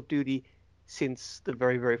played Call of Duty since the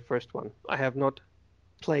very, very first one. I have not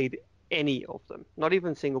played any of them, not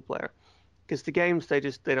even single player, because the games, they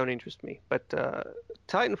don't interest me. But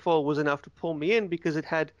Titanfall was enough to pull me in because it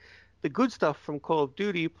had the good stuff from Call of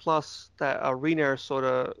Duty plus that arena sort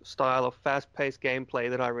of style of fast-paced gameplay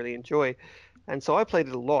that I really enjoy. And so I played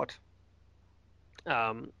it a lot.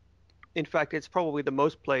 In fact, it's probably the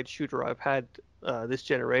most played shooter I've had this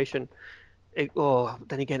generation. Then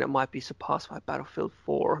again, it might be surpassed by Battlefield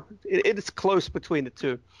 4. It's close between the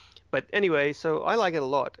two. But anyway, so I like it a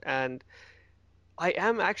lot. And I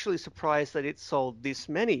am actually surprised that it sold this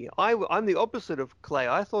many. I'm the opposite of Clay.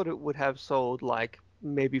 I thought it would have sold like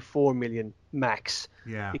maybe 4 million max.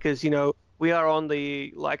 Yeah. Because, we are on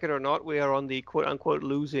the, like it or not, we are on the quote-unquote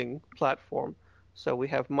losing platform. So we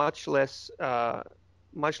have much less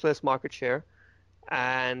market share.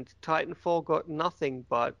 And Titanfall got nothing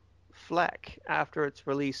but flack after its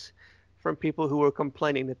release from people who were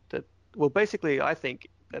complaining that well, basically, I think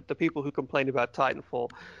that the people who complained about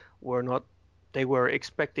Titanfall were not. They were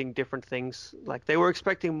expecting different things. Like they were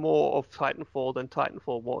expecting more of Titanfall than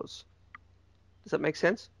Titanfall was. Does that make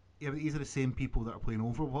sense? Yeah, but these are the same people that are playing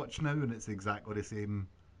Overwatch now, and it's exactly the same.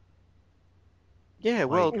 Yeah.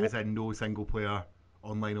 Well. Like, as in no single player,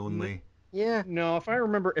 online only. Yeah. No, if I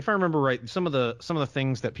remember right, some of the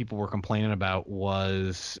things that people were complaining about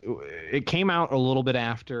was it came out a little bit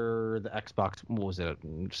after the Xbox. What was it?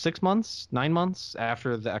 6 months, 9 months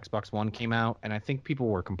after the Xbox One came out, and I think people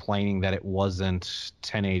were complaining that it wasn't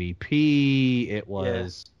 1080p. It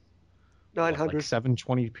was 900. like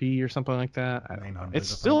 720p or something like that. 900, it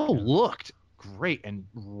still looked great and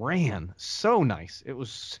ran so nice. It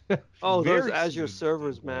was Oh, those very Azure smooth.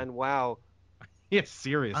 servers, man! Wow. Yeah,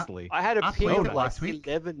 seriously. I had a I ping played of it like last week.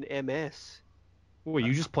 11 ms. Wait,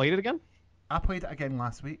 you just played it again? I played it again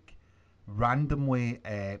last week. Randomly,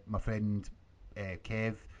 my friend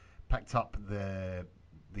Kev picked up the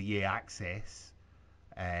EA Access,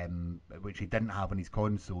 which he didn't have on his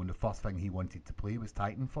console, and the first thing he wanted to play was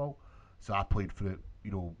Titanfall. So I played for it,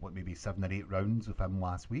 maybe 7 or 8 rounds with him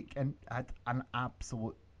last week, and had an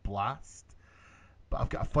absolute blast. But I've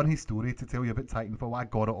got a funny story to tell you about Titanfall. I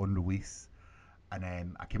got it on release.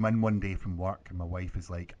 And I came in one day from work, and my wife is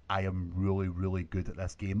like, I am really, really good at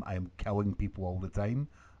this game. I am killing people all the time.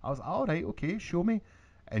 I was like, all right, okay, show me.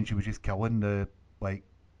 And she was just killing the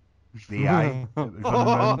AI that was running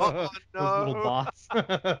around. Oh, Those little no. bots.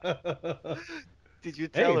 Did you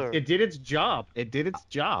tell her? It did its job. It did its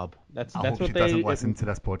job. That's I that's hope what she doesn't they listen to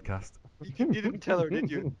this podcast. You didn't tell her,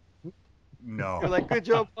 did you? No. You're like, good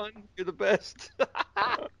job, hon. You're the best.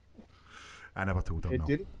 I never told her It no.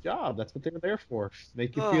 did its job. That's what they were there for.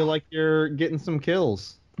 Make you Oh. feel like you're getting some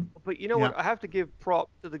kills. But you know what? I have to give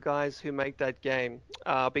props to the guys who make that game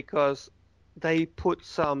because they put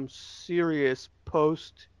some serious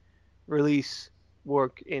post-release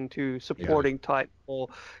work into supporting Titanfall.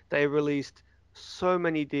 They released so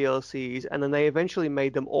many DLCs, and then they eventually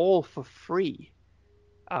made them all for free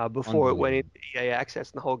before it went into EA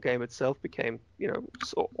Access, and the whole game itself became,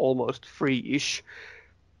 almost free-ish.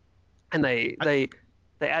 And they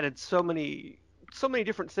added so many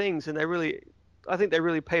different things, and I think they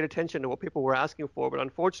really paid attention to what people were asking for. But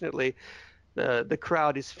unfortunately, the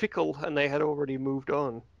crowd is fickle, and they had already moved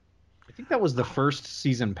on. I think that was the first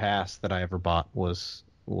season pass that I ever bought was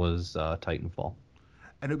Titanfall.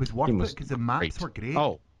 And it was worth it because the maps were great.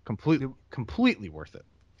 Oh, completely worth it.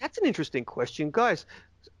 That's an interesting question, guys,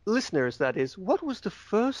 listeners. That is, what was the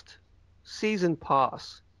first season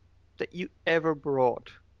pass that you ever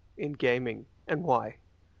brought in gaming, and why?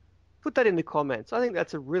 Put that in the comments. I think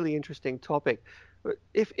that's a really interesting topic.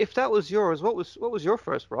 If that was yours, what was your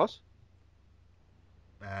first, Ross?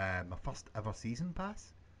 My first ever season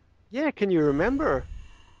pass? Yeah, can you remember?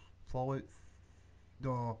 Fallout?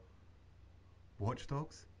 No. Watch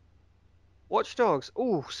Dogs? Watch Dogs.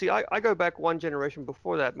 Oh, see, I go back one generation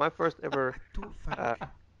before that. My first ever. I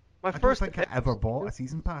don't think I ever bought a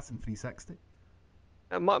season pass in 360.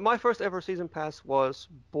 My first ever season pass was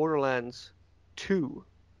Borderlands 2.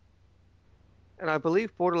 And I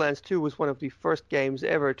believe Borderlands 2 was one of the first games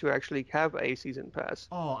ever to actually have a season pass.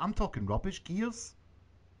 Oh, I'm talking rubbish. Gears?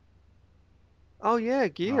 Oh, yeah,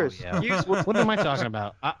 Gears. Oh, yeah. Gears was... What am I talking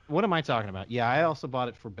about? What am I talking about? Yeah, I also bought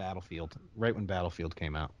it for Battlefield, right when Battlefield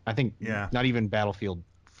came out. I think not even Battlefield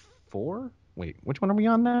 4? Wait, which one are we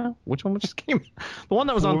on now? Which one just came? The one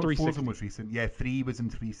that was on 360. 4's the most recent. Yeah, 3 was in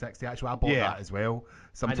 360. Actually, I bought that as well.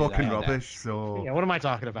 So I'm I talking had rubbish. that. So Yeah, what am I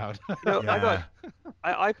talking about?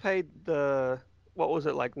 I paid what was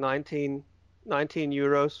it, like 19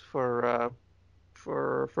 euros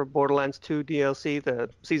for Borderlands 2 DLC, the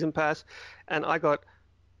season pass, and I got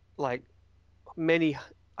I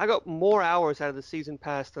got more hours out of the season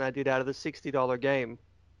pass than I did out of the $60 game.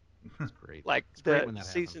 That's great. Like it's great when the that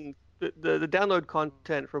season, the download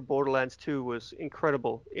content for Borderlands 2 was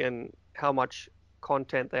incredible in how much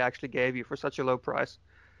content they actually gave you for such a low price.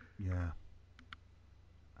 Yeah.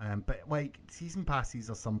 But like season passes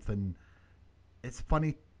are something. It's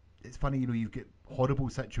funny. You get horrible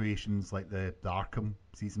situations like the Arkham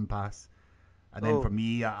season pass, and then for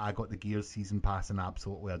me, I got the Gears season pass and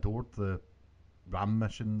absolutely adored the RAM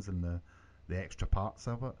missions and the extra parts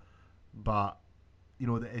of it. But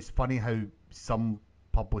it's funny how some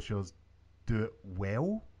publishers do it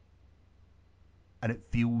well, and it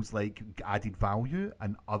feels like added value,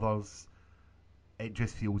 and others, it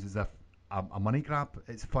just feels as if a money grab.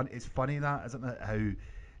 It's funny that, isn't it? How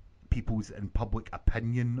people's and public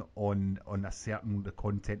opinion on a certain the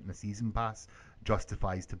content in the season pass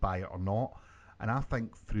justifies to buy it or not. And I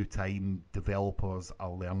think through time, developers are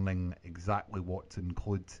learning exactly what to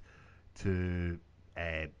include to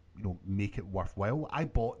make it worthwhile. I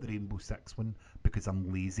bought the Rainbow Six one because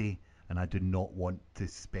I'm lazy and I do not want to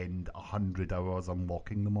spend 100 hours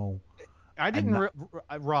unlocking them all. I didn't,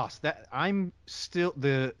 Ross. That I'm still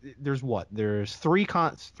there's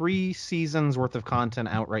three seasons worth of content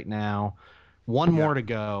out right now, one more to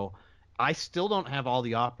go. I still don't have all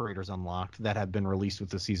the operators unlocked that have been released with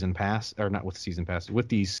the season pass, or not with the season pass, with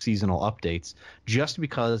these seasonal updates, just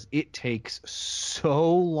because it takes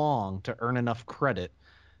so long to earn enough credit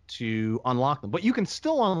to unlock them. But you can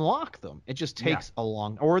still unlock them. It just takes a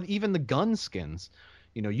long, or even the gun skins.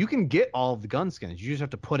 You can get all of the gun skins. You just have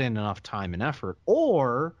to put in enough time and effort,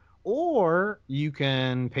 or you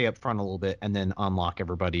can pay up front a little bit and then unlock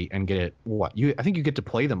everybody and get it. I think you get to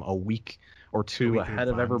play them a week or two ahead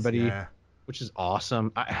of everybody, which is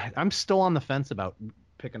awesome. I'm still on the fence about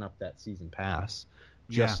picking up that season pass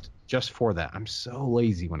just for that. I'm so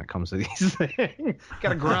lazy when it comes to these things.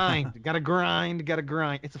 Gotta grind.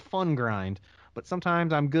 It's a fun grind, but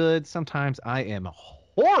sometimes I'm good. Sometimes I am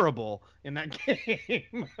horrible in that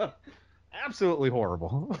game. Absolutely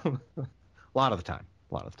horrible. A lot of the time.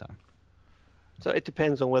 So it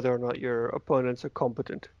depends on whether or not your opponents are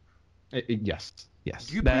competent. Yes.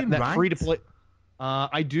 Do you play in ranked? Free to play.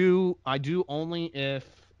 I do only if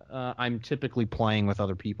I'm typically playing with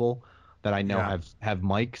other people that I know have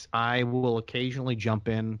mics. I will occasionally jump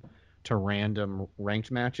in to random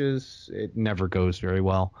ranked matches. It never goes very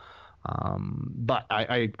well. But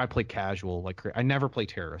I play casual. I never play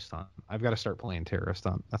Terrorist Hunt. I've got to start playing Terrorist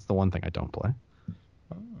Hunt. That's the one thing I don't play.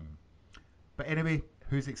 But anyway,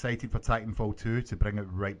 who's excited for Titanfall 2 to bring it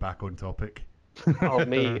right back on topic? Oh,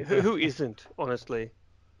 me. Who isn't, honestly?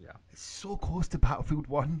 Yeah. It's so close to Battlefield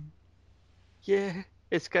 1. Yeah,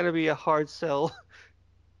 it's going to be a hard sell.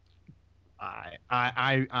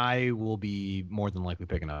 I will be more than likely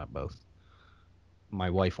picking up both. My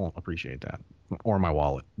wife won't appreciate that, or my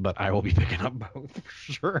wallet, but I will be picking up both for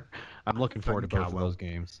sure. I'm looking forward to both of those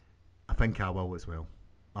games. I think I will as well.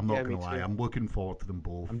 I'm not going to lie. I'm looking forward to them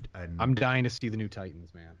both. I'm dying to see the new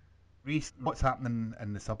Titans, man. Rhys, what's happening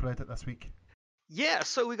in the subreddit this week? Yeah,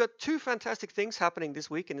 so we got two fantastic things happening this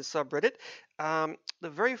week in the subreddit. The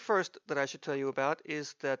very first that I should tell you about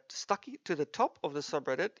is that stuck to the top of the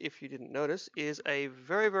subreddit, if you didn't notice, is a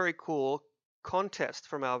very, very cool contest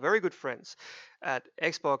from our very good friends at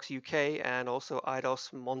Xbox UK and also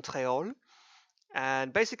IDOS Montreal.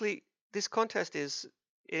 And basically, this contest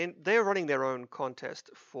they're running their own contest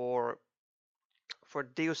for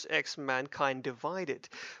Deus Ex Mankind Divided,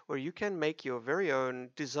 where you can make your very own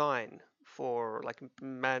design for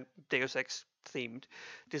Deus Ex themed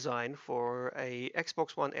design for a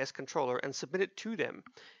Xbox One S controller and submit it to them.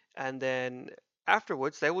 And then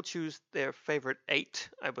afterwards, they will choose their favorite 8,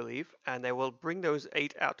 I believe, and they will bring those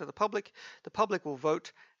 8 out to the public. The public will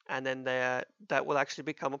vote, and then that will actually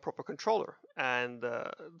become a proper controller. And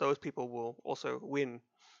those people will also win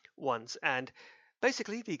ones. And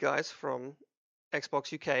basically, the guys from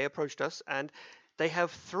Xbox UK approached us, and they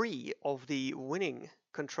have 3 of the winning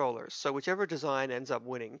controllers. So whichever design ends up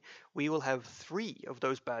winning, we will have 3 of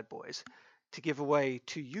those bad boys to give away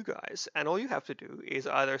to you guys. And all you have to do is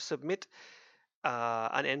either submit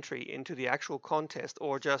an entry into the actual contest,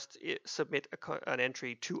 or just submit an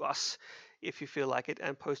entry to us if you feel like it,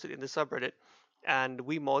 and post it in the subreddit. And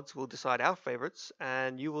we mods will decide our favorites,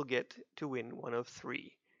 and you will get to win one of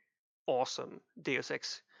 3 awesome Deus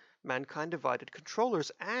Ex Mankind Divided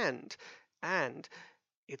controllers. And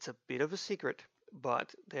it's a bit of a secret,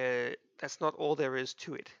 but that's not all there is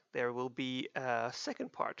to it. There will be a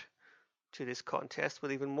second part to this contest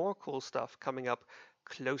with even more cool stuff coming up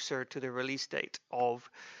closer to the release date of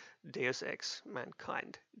Deus Ex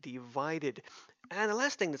Mankind Divided. And the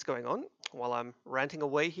last thing that's going on while I'm ranting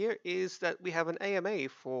away here is that we have an AMA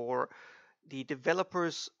for the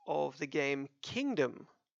developers of the game Kingdom.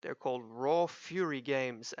 They're called Raw Fury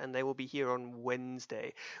Games, and they will be here on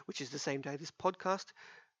Wednesday, which is the same day this podcast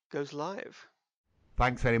goes live.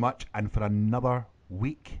 Thanks very much, and for another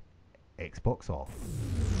week, Xbox Off.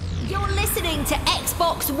 You're listening to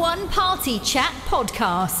Xbox One Party Chat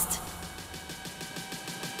Podcast,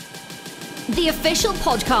 the official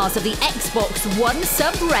podcast of the Xbox One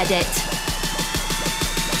subreddit.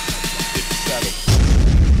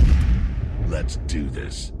 Let's do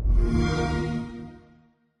this.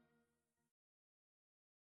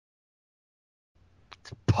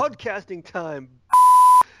 It's podcasting time.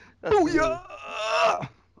 Oh yeah!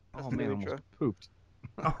 That's Oh the man, I new intro. almost pooped.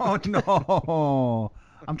 Oh no!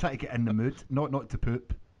 I'm trying to get in the mood, not to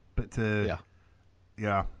poop, but to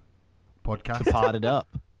podcast. To pod it up.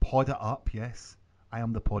 Pod it up, yes. I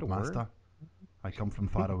am the What a podmaster. word. I come from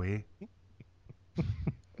far away.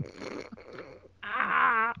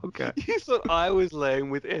 Okay. You thought I was laying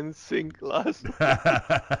with NSYNC last night.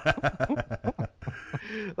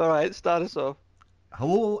 All right, start us off.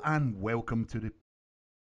 Hello and welcome to the.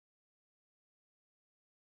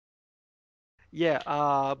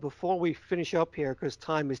 Yeah, before we finish up here, because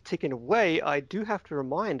time is ticking away, I do have to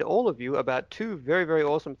remind all of you about two very, very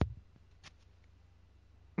awesome.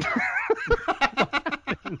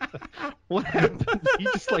 What happened? Did he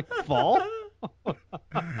just like fall?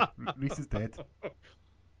 Rhys is dead.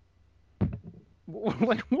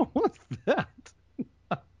 Like, what was that?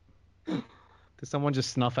 Did someone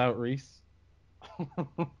just snuff out Rhys?